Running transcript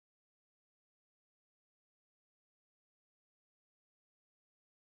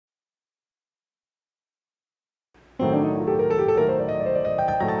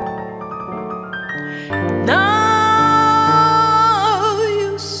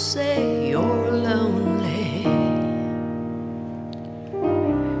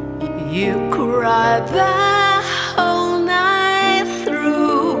the whole night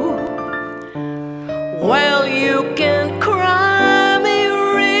through. Well, you can cry me a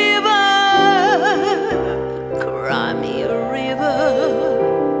river, cry me a river.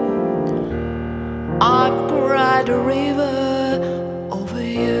 I cried a river over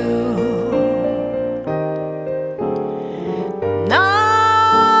you.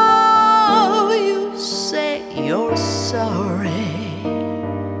 Now you say you're sorry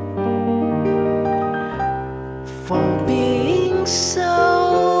for being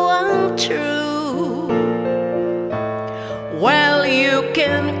so untrue. Well, you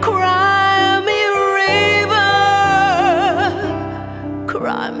can cry me a river,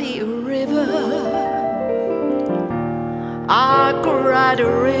 cry me a river. I cried a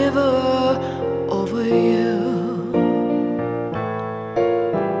river over you.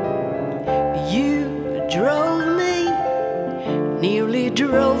 You drove me, nearly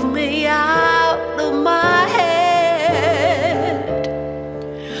drove me out of my head,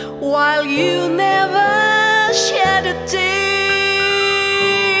 while you never shed a tear.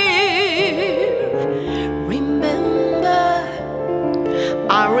 Remember,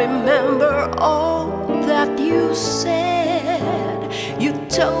 I remember all that you said. You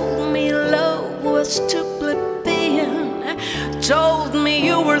told me love was too plebeian, told me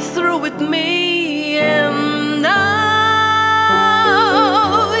you were through with me, and now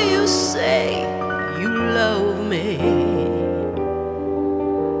you say you love me.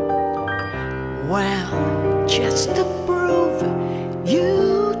 Well, just to prove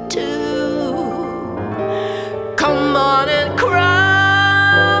you do, come on and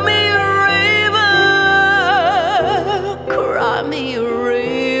cry me a river, cry me a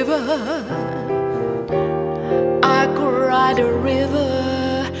river. I cried a river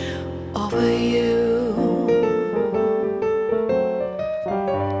over you.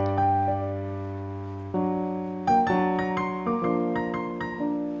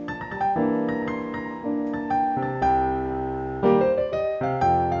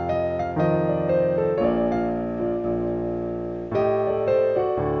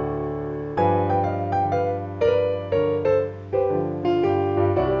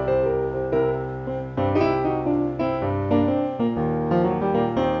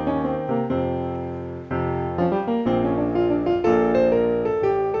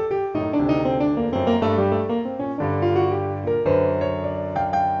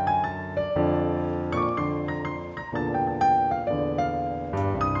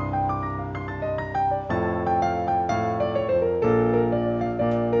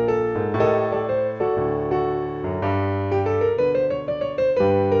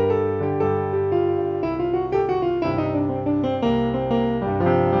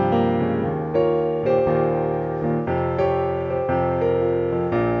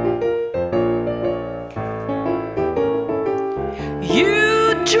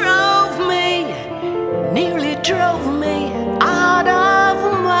 You drove me, nearly drove me out of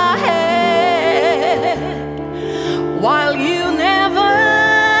my head, while you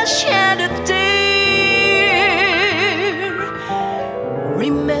never shed a tear.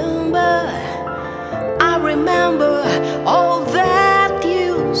 Remember, I remember all that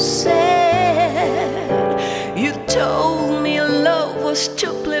you said. You told me love was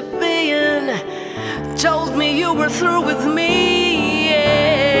too plebeian, told me you were through with me.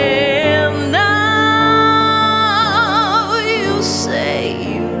 And now you say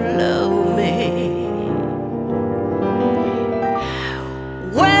you love me.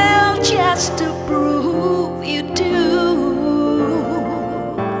 Well, just to prove you do,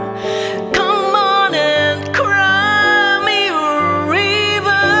 come on and cry me a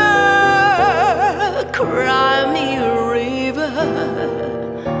river, cry me a river.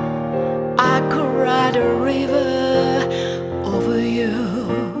 I cried a river over you.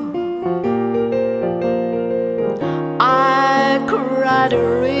 I cried a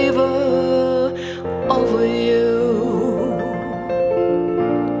river